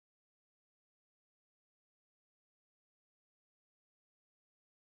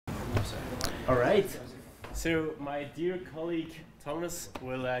All right. So my dear colleague Thomas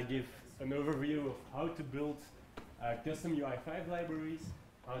will give an overview of how to build custom UI5 libraries,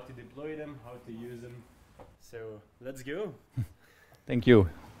 how to deploy them, how to use them. So let's go. Thank you,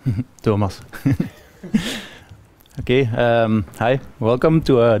 Thomas. Okay, hi, welcome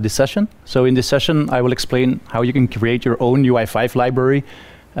to this session. So in this session, I will explain how you can create your own UI5 library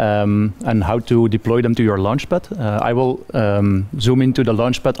and how to deploy them to your Launchpad. I will zoom into the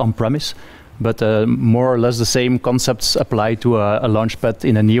Launchpad on-premise, but more or less the same concepts apply to a Launchpad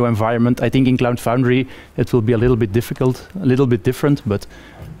in a new environment. I think in Cloud Foundry, it will be a little bit difficult, a little bit different, but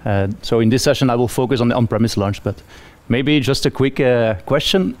so in this session, I will focus on the on-premise Launchpad. Maybe just a quick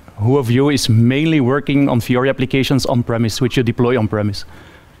question. Who of you is mainly working on Fiori applications on-premise, which you deploy on-premise?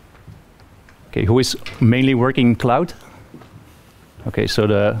 Okay, who is mainly working in cloud? Okay, so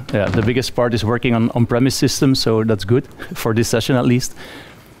the biggest part is working on on-premise systems, so that's good for this session at least.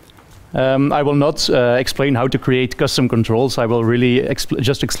 I will not explain how to create custom controls. I will really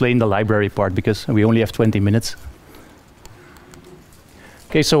just explain the library part because we only have 20 minutes.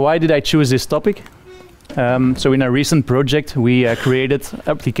 Okay, so why did I choose this topic? So in a recent project, we created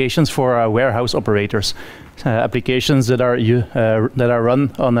applications for warehouse operators, applications that are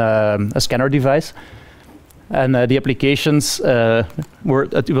run on a scanner device. And the applications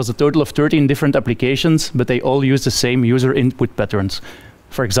it was a total of 13 different applications, but they all use the same user input patterns.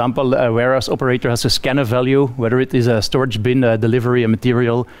 For example, a warehouse operator has to scan a value, whether it is a storage bin, a delivery, a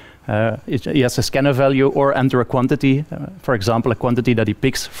material. He has to scan a value or enter a quantity, for example, a quantity that he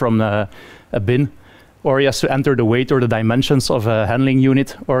picks from a bin. Or he has to enter the weight or the dimensions of a handling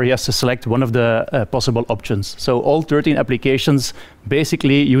unit, or he has to select one of the possible options. So all 13 applications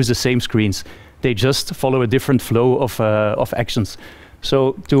basically use the same screens. They just follow a different flow of actions.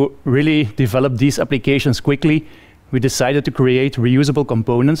 So to really develop these applications quickly, we decided to create reusable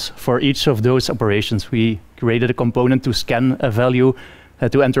components for each of those operations. We created a component to scan a value,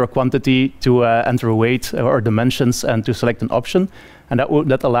 to enter a quantity, to enter a weight or dimensions, and to select an option. And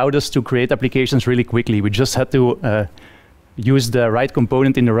that allowed us to create applications really quickly. We just had to use the right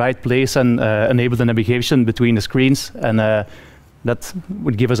component in the right place and enable the navigation between the screens, and that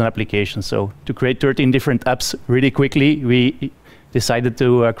would give us an application. So to create 13 different apps really quickly, we decided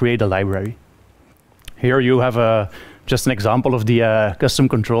to create a library. Here you have just an example of the custom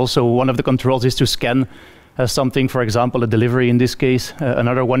controls. So one of the controls is to scan something, for example, a delivery in this case.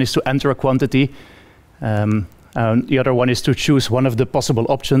 Another one is to enter a quantity. The other one is to choose one of the possible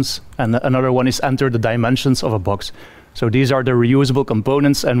options, and another one is enter the dimensions of a box. So these are the reusable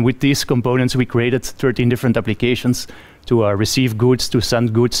components, and with these components we created 13 different applications to receive goods, to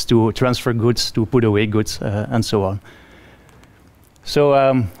send goods, to transfer goods, to put away goods, and so on. So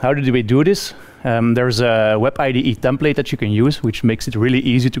how did we do this? There's a Web IDE template that you can use, which makes it really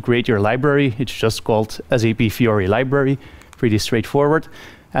easy to create your library. It's just called SAP Fiori Library, pretty straightforward.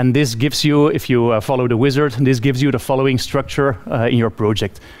 And this gives you, if you follow the wizard, this gives you the following structure in your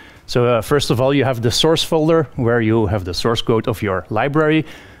project. So first of all, you have the source folder where you have the source code of your library.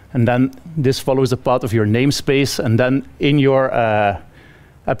 And then this follows the path of your namespace. And then in your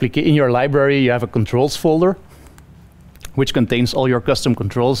library, you have a controls folder, which contains all your custom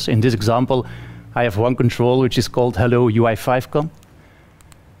controls. In this example, I have one control, which is called hello UI5con.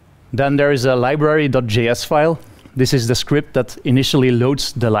 Then there is a library.js file. This is the script that initially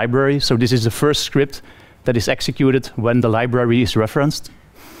loads the library. So this is the first script that is executed when the library is referenced.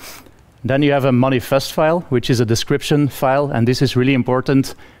 Then you have a manifest file, which is a description file. And this is really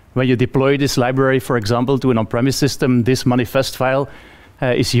important. When you deploy this library, for example, to an on-premise system, this manifest file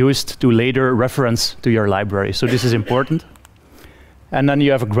is used to later reference to your library. So this is important. And then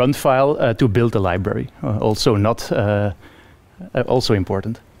you have a grunt file to build the library, also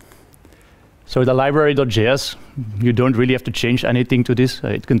important. So the library.js, you don't really have to change anything to this.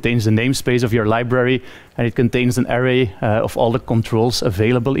 It contains the namespace of your library, and it contains an array of all the controls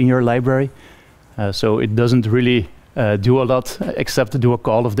available in your library. So it doesn't really do a lot except to do a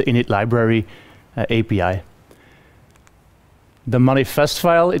call of the init library API. The manifest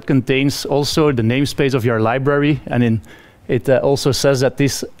file, it contains also the namespace of your library, and it also says that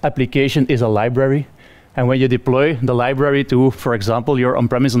this application is a library. And when you deploy the library to, for example, your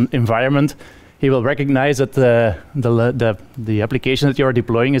on-premise environment, he will recognize that the application that you are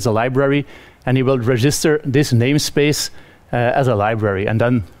deploying is a library, and he will register this namespace as a library. And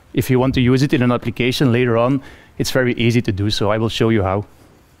then if you want to use it in an application later on, it's very easy to do so. I will show you how.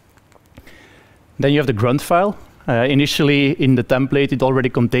 Then you have the grunt file. Initially, in the template, it already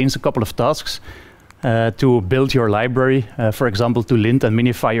contains a couple of tasks to build your library, for example, to lint and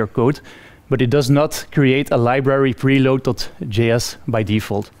minify your code. But it does not create a library preload.js by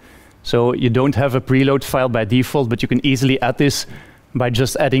default. So you don't have a preload file by default, but you can easily add this by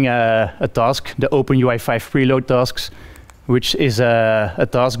just adding a task, the Open UI5 preload tasks, which is a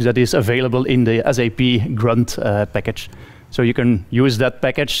task that is available in the SAP grunt package. So you can use that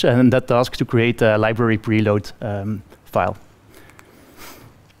package and that task to create a library preload file.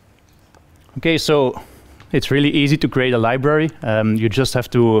 Okay, so it's really easy to create a library. You just have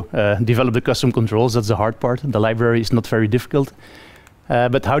to develop the custom controls. That's the hard part. The library is not very difficult.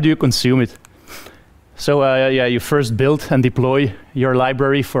 But how do you consume it? So yeah, you first build and deploy your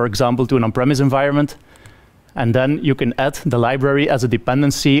library, for example, to an on-premise environment. And then you can add the library as a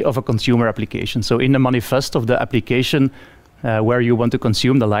dependency of a consumer application. So in the manifest of the application where you want to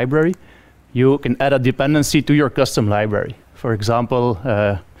consume the library, you can add a dependency to your custom library. For example,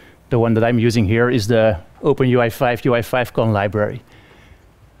 the one that I'm using here is the Open UI5 UI5con library.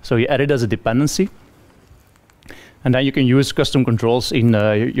 So you add it as a dependency. And then you can use custom controls in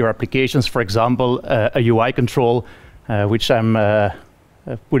your applications. For example, a UI control, which I'm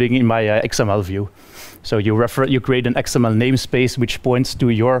putting in my XML view. So you create an XML namespace which points to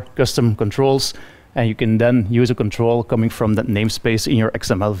your custom controls, and you can then use a control coming from that namespace in your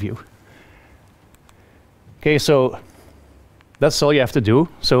XML view. Okay, so that's all you have to do.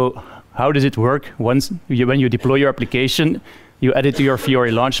 So how does it work? When you deploy your application, you add it to your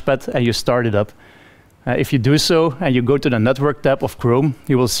Fiori Launchpad and you start it up. If you do so and you go to the Network tab of Chrome,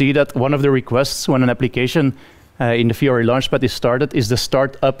 you will see that one of the requests when an application in the Fiori Launchpad is started is the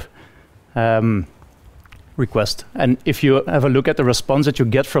startup request. And if you have a look at the response that you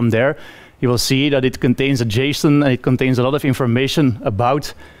get from there, you will see that it contains a JSON and it contains a lot of information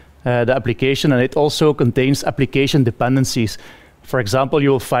about the application, and it also contains application dependencies. For example, you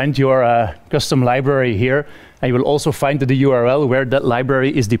will find your custom library here, and you will also find the URL where that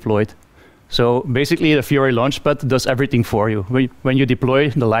library is deployed. So basically, the Fiori Launchpad does everything for you. When you deploy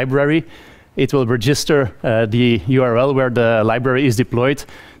the library, it will register the URL where the library is deployed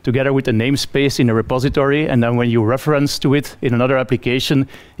together with the namespace in a repository, and then when you reference to it in another application,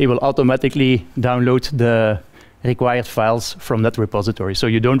 it will automatically download the required files from that repository. So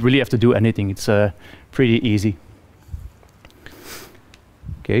you don't really have to do anything. It's pretty easy.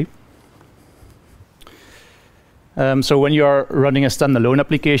 Okay. So when you are running a standalone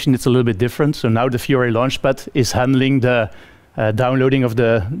application, it's a little bit different. So now the Fiori Launchpad is handling the downloading of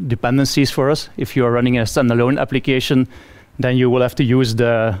the dependencies for us. If you are running a standalone application, then you will have to use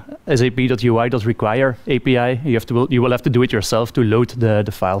the sap.ui.require API. You will have to do it yourself to load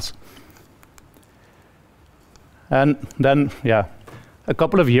the files. And then, yeah, a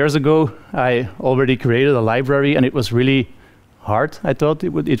couple of years ago, I already created a library, and it was really hard. I thought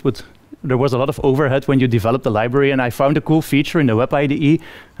there was a lot of overhead when you develop the library, and I found a cool feature in the Web IDE,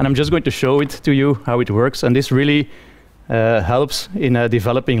 and I'm just going to show it to you how it works. And this really helps in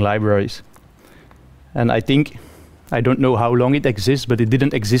developing libraries. And I don't know how long it exists, but it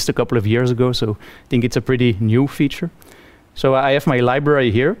didn't exist a couple of years ago, so I think it's a pretty new feature. So I have my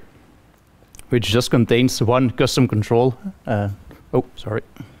library here, which just contains one custom control. Oh, sorry.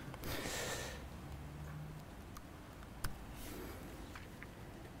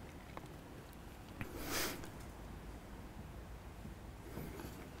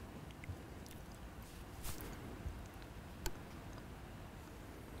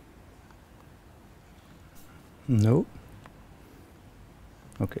 No.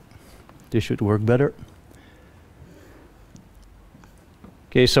 Okay, this should work better.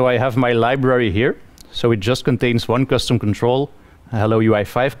 Okay, so I have my library here. So it just contains one custom control, hello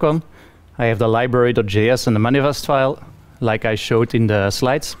UI5con. I have the library.js and the manifest file, like I showed in the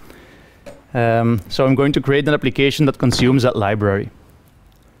slides. So I'm going to create an application that consumes that library.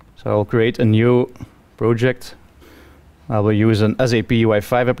 So I'll create a new project. I will use an SAP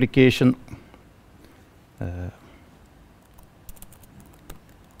UI5 application.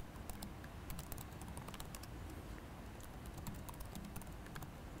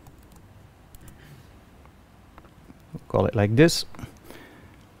 Call it like this.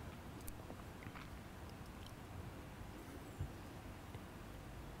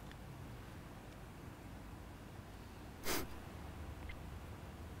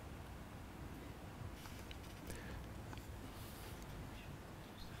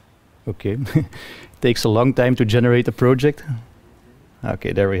 Okay, takes a long time to generate a project.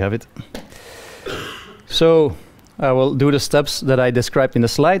 Okay, there we have it. So I will do the steps that I described in the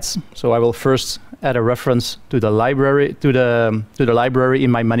slides. So I will first add a reference to the library library in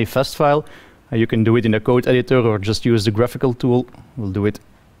my manifest file. You can do it in the code editor or just use the graphical tool. We'll do it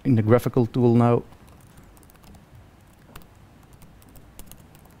in the graphical tool now.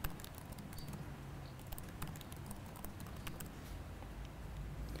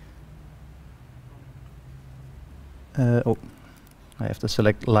 Oh, I have to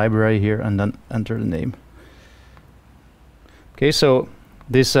select library here and then enter the name. Okay, so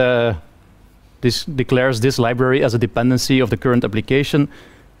this this declares this library as a dependency of the current application,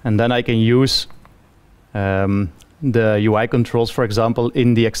 and then I can use the UI controls, for example,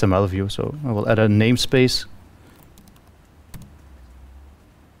 in the XML view. So I will add a namespace.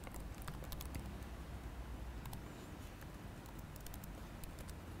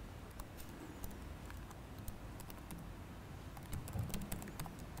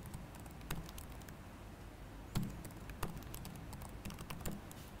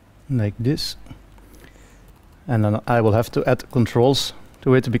 Like this. And then I will have to add controls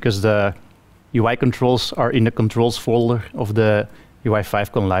to it because the UI controls are in the controls folder of the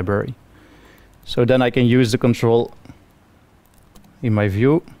UI5 con library. So then I can use the control in my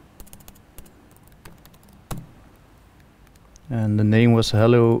view. And the name was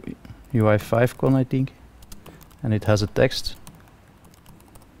hello UI5 con, I think. And it has a text.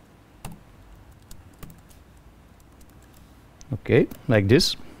 Okay, like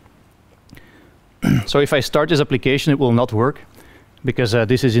this. So if I start this application, it will not work because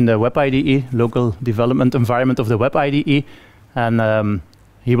this is in the Web IDE, local development environment of the Web IDE, and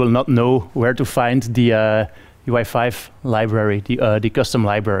he will not know where to find the UI5 library, the custom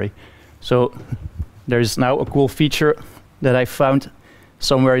library. So there is now a cool feature that I found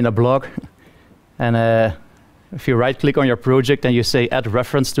somewhere in a blog, and if you right-click on your project and you say add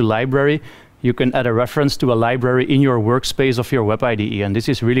reference to library, you can add a reference to a library in your workspace of your Web IDE. And this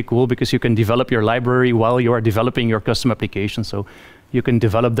is really cool because you can develop your library while you are developing your custom application. So you can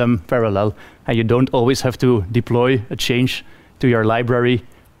develop them parallel. And you don't always have to deploy a change to your library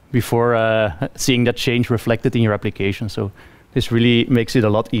before seeing that change reflected in your application. So this really makes it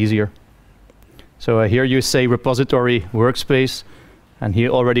a lot easier. So here you say repository workspace. And he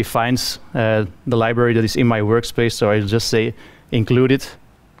already finds the library that is in my workspace. So I'll just say include it.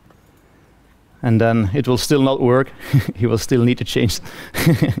 And then it will still not work. You will still need to change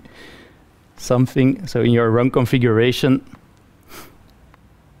something. So in your run configuration,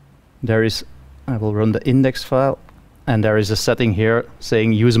 there is, I will run the index file, and there is a setting here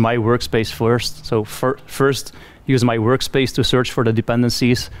saying use my workspace first. So first use my workspace to search for the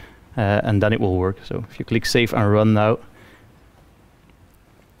dependencies, and then it will work. So if you click save and run now,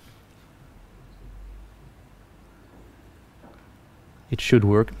 it should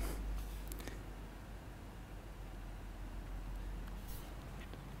work.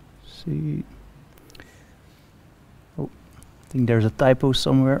 See. Oh, I think there's a typo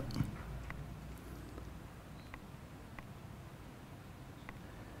somewhere.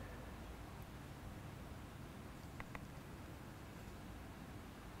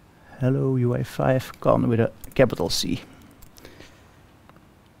 Hello UI5 con with a capital C.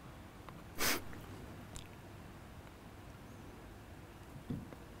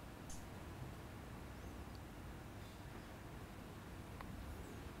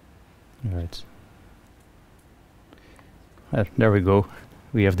 Right. There we go.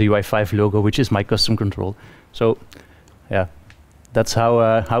 We have the UI5 logo, which is my custom control. So, yeah, that's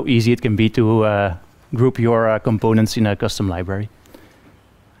how easy it can be to group your components in a custom library.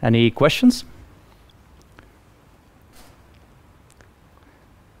 Any questions?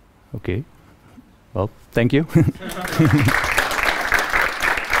 Okay. Well, thank you.